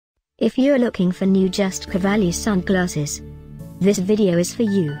If you're looking for new Just Cavalli sunglasses, this video is for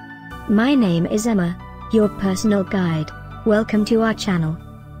you. My name is Emma, your personal guide. Welcome to our channel.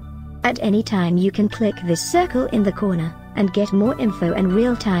 At any time you can click this circle in the corner, and get more info and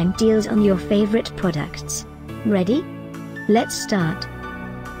real-time deals on your favorite products. Ready? Let's start.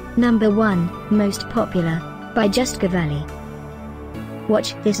 Number 1, Most Popular, by Just Cavalli.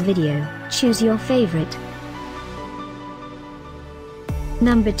 Watch this video, choose your favorite.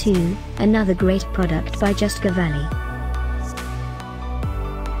 Number 2, another great product by Just Cavalli.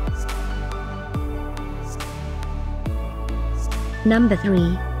 Number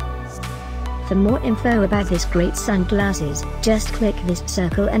 3. For more info about this great sunglasses, just click this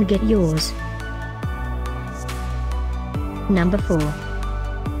circle and get yours. Number 4.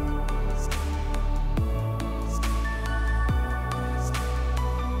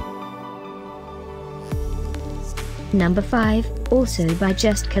 Number 5, also by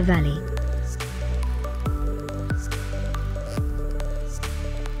Just Cavalli.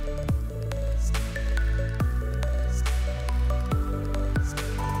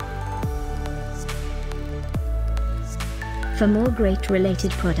 For more great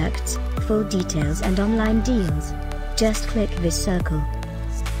related products, full details and online deals, just click this circle.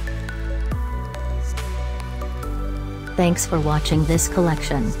 Thanks for watching this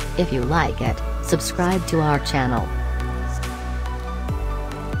collection. If you like it, subscribe to our channel.